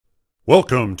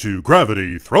Welcome to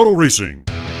Gravity Throttle Racing.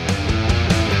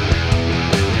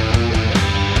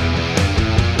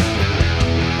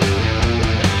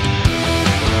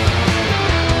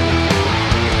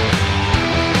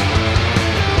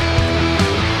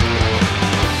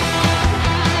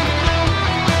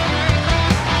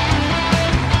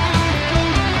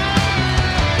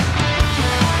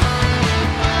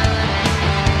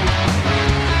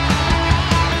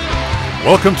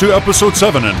 Welcome to episode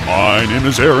 7, and my name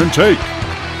is Aaron Tate.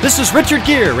 This is Richard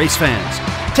Gere, race fans.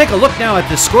 Take a look now at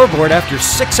the scoreboard after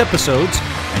 6 episodes,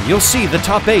 and you'll see the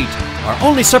top 8 are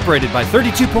only separated by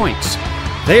 32 points.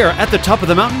 They are at the top of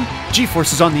the mountain.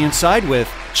 G-Force is on the inside with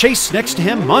Chase next to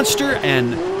him, Monster,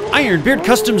 and Ironbeard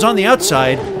Customs on the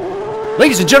outside.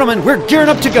 Ladies and gentlemen, we're gearing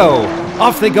up to go.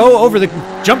 Off they go over the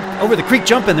creek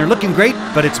jump, and they're looking great,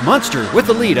 but it's Monster with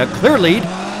the lead, a clear lead.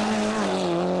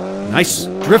 Nice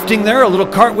drifting there, a little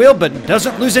cartwheel, but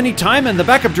doesn't lose any time, and the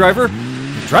backup driver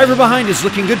behind is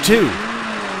looking good too.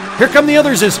 Here come the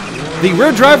others as the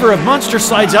rear driver of Monster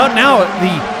slides out. Now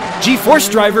the G-Force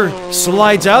driver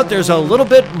slides out. There's a little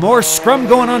bit more scrum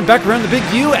going on back around the big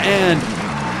U, and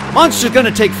Monster's gonna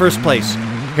take first place.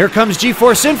 Here comes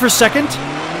G-Force in for second,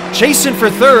 Chase in for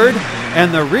third,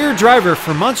 and the rear driver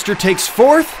for Monster takes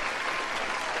fourth.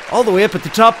 All the way up at the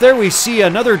top there, we see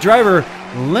another driver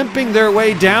limping their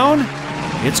way down.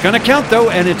 It's going to count though,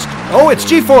 and it's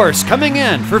G-Force coming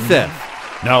in for fifth.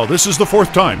 Now, this is the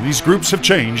 4th time these groups have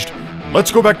changed. Let's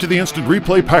go back to the instant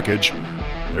replay package.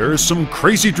 There is some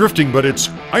crazy drifting, but it's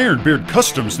Ironbeard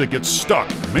Customs that gets stuck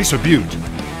in Mesa Butte.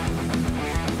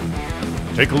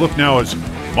 Take a look now as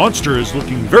Monster is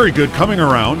looking very good coming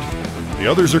around. The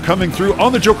others are coming through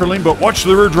on the Joker lane, but watch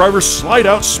the rear driver slide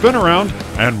out, spin around,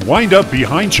 and wind up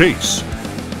behind Chase.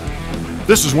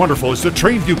 This is wonderful as the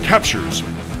train view captures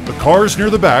the cars near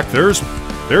the back.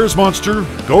 There's Monster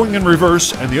going in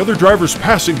reverse, and the other drivers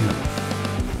passing him.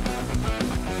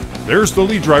 There's the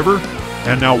lead driver,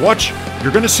 and now watch,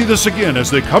 you're going to see this again as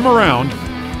they come around.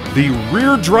 The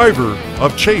rear driver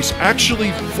of Chase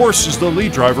actually forces the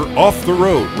lead driver off the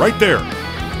road, right there.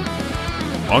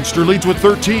 Monster leads with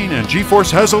 13, and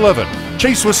G-Force has 11.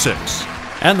 Chase with 6.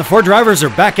 And the 4 drivers are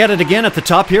back at it again at the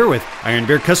top here with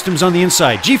Ironbeard Customs on the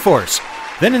inside, G-Force.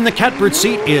 Then in the catbird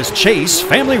seat is Chase,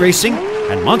 Family Racing,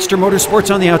 and Monster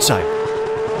Motorsports on the outside.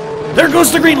 There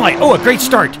goes the green light. Oh, a great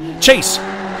start. Chase.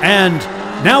 And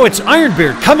now it's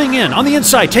Ironbeard coming in on the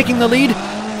inside, taking the lead.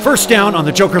 First down on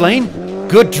the Joker lane.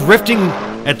 Good drifting,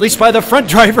 at least by the front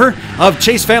driver of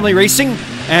Chase Family Racing.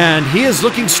 And he is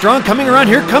looking strong coming around.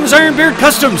 Here comes Ironbeard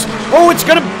Customs. Oh, it's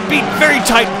going to be very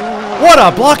tight. What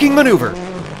a blocking maneuver.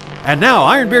 And now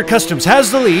Ironbeard Customs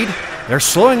has the lead. They're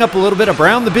slowing up a little bit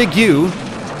around the big U.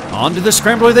 Onto the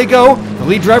scrambler they go. The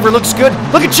lead driver looks good.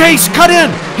 Look at Chase, cut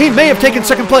in. He may have taken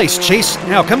second place. Chase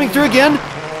now coming through again.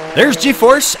 There's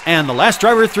G-Force, and the last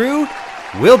driver through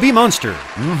will be Monster.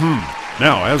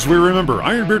 Now, as we remember,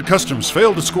 Ironbeard Customs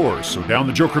failed to score, so down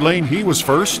the Joker lane, he was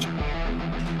first.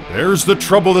 There's the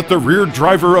trouble that the rear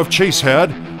driver of Chase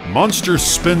had. Monster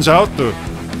spins out. The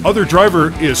other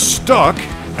driver is stuck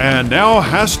and now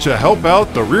has to help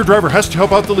out. The rear driver has to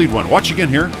help out the lead one. Watch again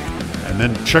here. And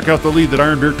then check out the lead that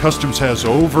Ironbeard Customs has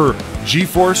over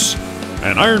G-Force.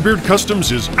 And Ironbeard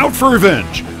Customs is out for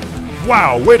revenge.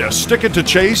 Wow, way to stick it to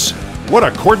Chase. What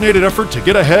a coordinated effort to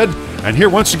get ahead. And here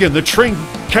once again, the train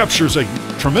captures a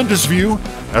tremendous view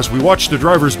as we watch the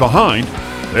drivers behind.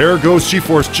 There goes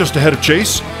G-Force just ahead of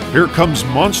Chase. Here comes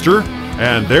Monster.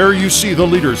 And there you see the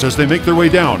leaders as they make their way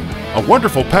down. A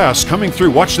wonderful pass coming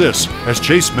through. Watch this as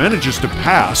Chase manages to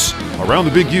pass around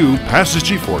the big U, passes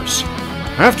G-Force.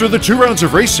 After the 2 rounds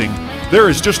of racing, there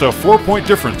is just a 4-point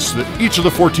difference that each of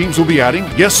the 4 teams will be adding.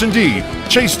 Yes, indeed,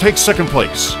 Chase takes second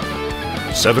place.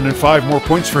 7 and 5 more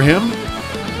points for him.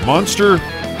 Monster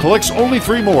collects only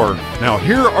 3 more. Now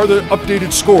here are the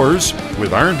updated scores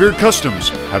with Ironbeard Customs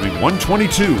having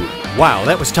 122. Wow,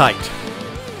 that was tight.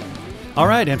 All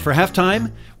right, and for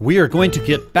halftime, we are going to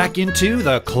get back into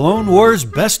the Clone Wars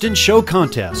Best in Show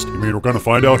contest. You mean we're going to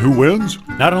find out who wins?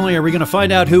 Not only are we going to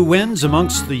find out who wins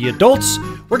amongst the adults,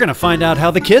 we're going to find out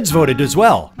how the kids voted as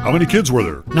well. How many kids were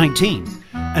there? 19.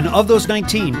 And of those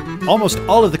 19, almost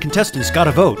all of the contestants got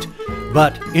a vote.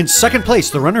 But in second place,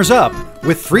 the runners-up,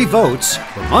 with 3 votes,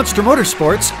 were Monster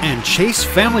Motorsports and Chase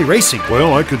Family Racing.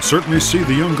 Well, I could certainly see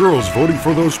the young girls voting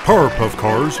for those Powerpuff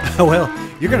cars. Well,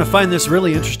 you're going to find this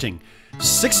really interesting.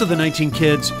 6 of the 19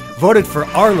 kids voted for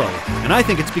Arlo, and I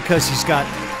think it's because he's got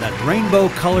that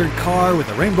rainbow-colored car with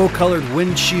a rainbow-colored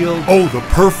windshield. Oh, the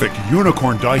perfect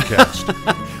unicorn diecast.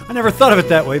 I never thought of it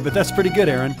that way, but that's pretty good,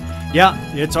 Aaron. Yeah,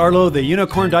 it's Arlo, the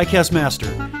unicorn diecast master.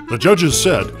 The judges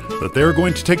said that they're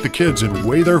going to take the kids and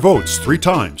weigh their votes 3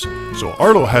 times. So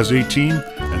Arlo has 18,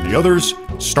 and the others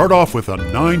start off with a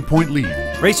 9-point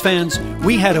lead. Race fans,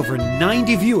 we had over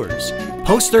 90 viewers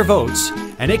post their votes,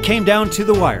 and it came down to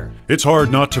the wire. It's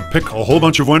hard not to pick a whole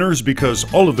bunch of winners because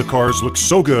all of the cars look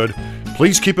so good.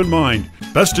 Please keep in mind,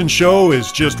 Best in Show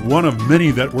is just one of many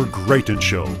that were great in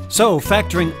show. So,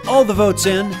 factoring all the votes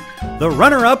in, the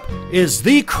runner-up is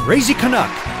the Crazy Canuck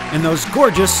in those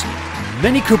gorgeous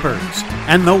Mini Coopers.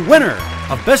 And the winner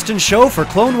of Best in Show for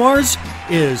Clone Wars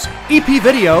is EP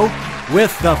Video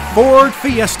with the Ford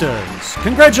Fiestas.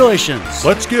 Congratulations!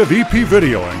 Let's give EP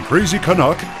Video and Crazy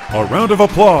Canuck a round of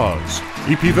applause.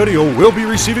 EP Video will be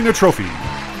receiving a trophy.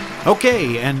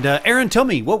 Okay, and Aaron, tell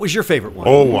me, what was your favorite one?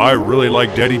 Oh, I really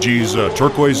like Daddy G's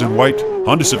turquoise and white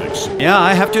Honda Civics. Yeah,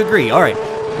 I have to agree. All right,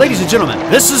 ladies and gentlemen,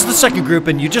 this is the second group,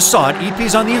 and you just saw it.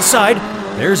 EP's on the inside.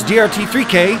 There's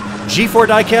DRT3K. G4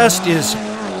 Diecast is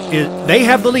they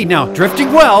have the lead now,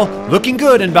 drifting well, looking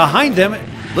good, and behind them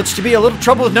looks to be a little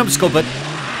trouble with Numbskull, but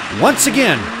once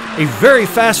again, a very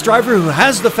fast driver who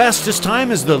has the fastest time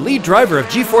is the lead driver of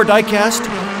G4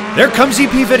 Diecast. There comes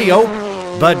EP Video,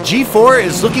 but G4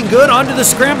 is looking good onto the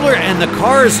scrambler, and the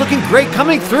car is looking great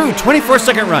coming through.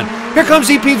 24-second run. Here comes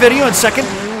EP Video in second,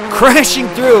 crashing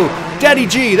through. Daddy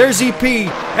G, there's EP,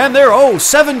 and there,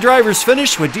 7 drivers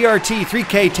finish with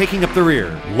DRT3K taking up the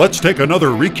rear. Let's take another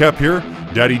recap here.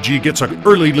 Daddy G gets an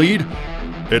early lead.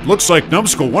 It looks like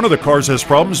Numbskull, one of the cars, has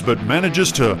problems, but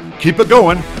manages to keep it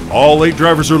going. All 8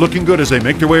 drivers are looking good as they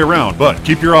make their way around, but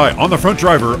keep your eye on the front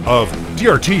driver of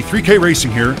DRT 3K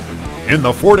Racing here in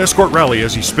the Ford Escort Rally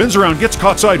as he spins around, gets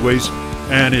caught sideways,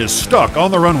 and is stuck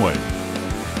on the runway.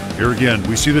 Here again,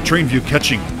 we see the train view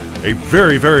catching a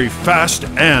very, very fast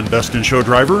and Best in Show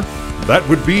driver. That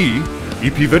would be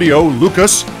EP Video,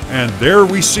 Lucas, and there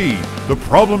we see the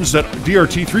problems that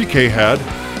DRT 3K had.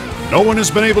 No one has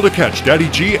been able to catch Daddy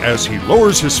G as he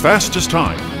lowers his fastest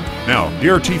time. Now,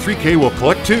 DRT3K will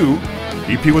collect 2,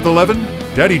 EP with 11,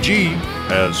 Daddy G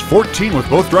has 14 with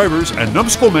both drivers, and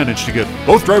Numbskull managed to get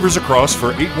both drivers across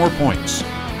for 8 more points.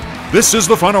 This is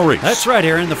the final race. That's right,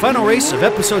 Aaron. The final race of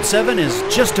Episode 7 is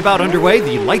just about underway.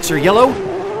 The lights are yellow.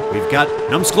 We've got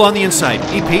Numbskull on the inside.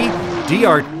 EP,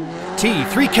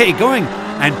 DRT3K going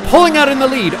and pulling out in the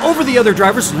lead over the other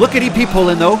drivers. Look at EP pull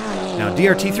in, though. Now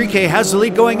DRT3K has the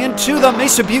lead going into the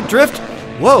Mesa Butte drift.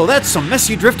 Whoa, that's some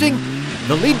messy drifting.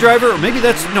 The lead driver, or maybe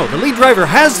that's, no, the lead driver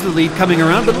has the lead coming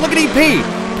around, but look at EP.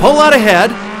 Pull out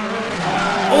ahead.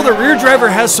 Oh, the rear driver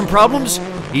has some problems.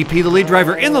 EP, the lead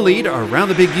driver, in the lead around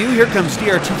the big U. Here comes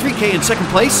DRT3K in second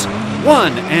place.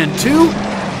 1 and 2.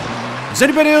 Is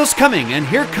anybody else coming? And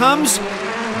here comes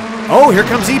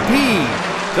EP.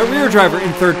 The rear driver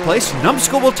in third place.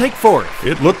 Numbskull will take fourth.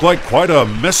 It looked like quite a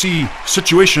messy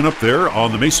situation up there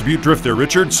on the Mesa Butte drift there,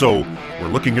 Richard, so we're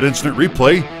looking at instant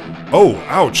replay. Oh,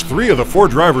 ouch, 3 of the 4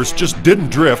 drivers just didn't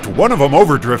drift. One of them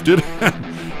overdrifted,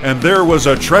 and there was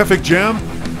a traffic jam.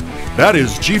 That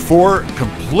is G4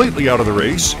 completely out of the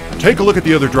race. Take a look at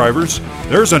the other drivers.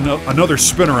 There's another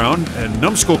spin around, and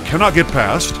Numbskull cannot get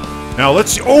past. Now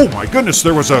let's see. Oh my goodness,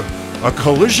 there was a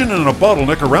collision and a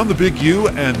bottleneck around the big U,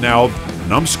 and now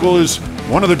Numbskull is,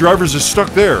 one of the drivers is stuck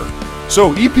there.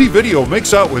 So EP Video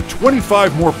makes out with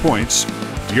 25 more points,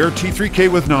 DRT3K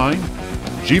with 9,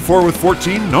 G4 with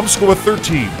 14, Numbskull with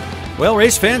 13. Well,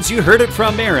 race fans, you heard it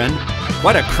from Aaron.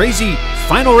 What a crazy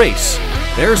final race.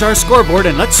 There's our scoreboard,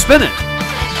 and let's spin it.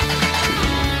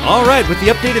 All right, with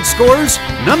the updated scores,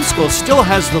 Numbskull still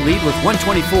has the lead with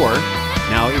 124.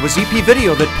 Now, it was EP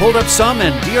Video that pulled up some,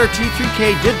 and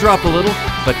DRT3K did drop a little,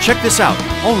 but check this out.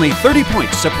 Only 30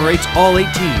 points separates all 8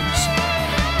 teams.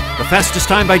 The fastest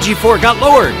time by G4 got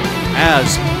lowered,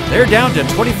 as they're down to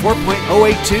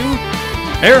 24.082.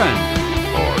 Aaron.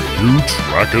 Are you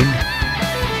tracking?